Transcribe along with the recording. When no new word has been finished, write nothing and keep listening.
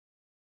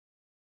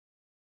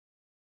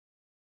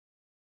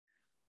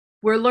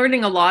We're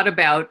learning a lot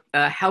about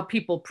how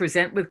people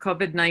present with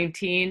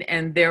COVID-19,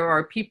 and there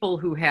are people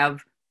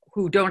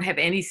who don't have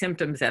any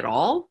symptoms at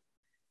all,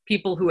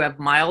 people who have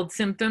mild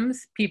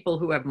symptoms, people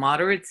who have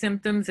moderate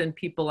symptoms, and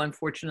people,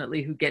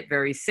 unfortunately, who get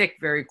very sick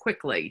very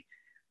quickly.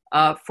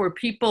 For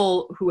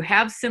people who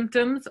have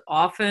symptoms,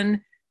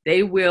 often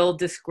they will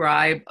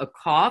describe a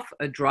cough.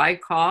 A dry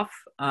cough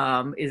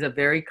is a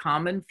very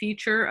common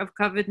feature of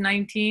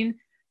COVID-19.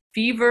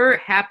 Fever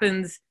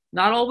happens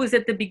not always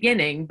at the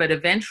beginning, but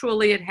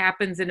eventually it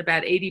happens in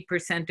about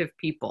 80% of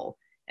people.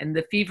 And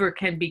the fever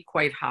can be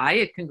quite high.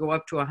 It can go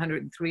up to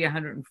 103,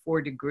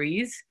 104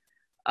 degrees.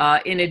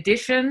 In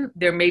addition,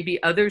 there may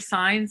be other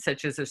signs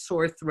such as a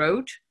sore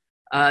throat.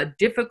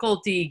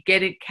 Difficulty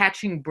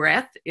catching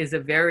breath is a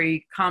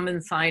very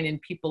common sign in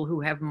people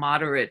who have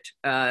moderate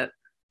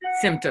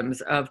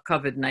symptoms of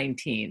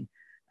COVID-19.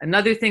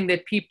 Another thing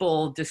that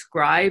people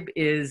describe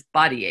is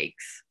body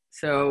aches.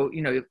 So,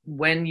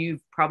 when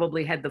you've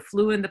probably had the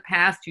flu in the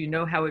past, you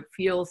know how it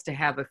feels to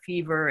have a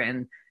fever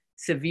and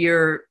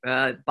severe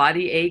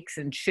body aches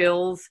and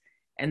chills.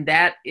 And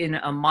that in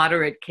a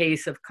moderate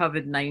case of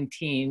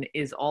COVID-19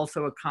 is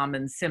also a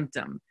common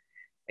symptom.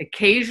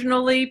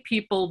 Occasionally,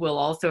 people will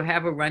also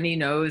have a runny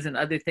nose and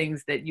other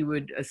things that you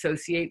would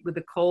associate with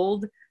a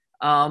cold,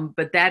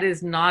 but that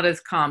is not as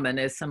common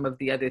as some of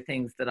the other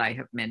things that I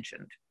have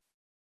mentioned.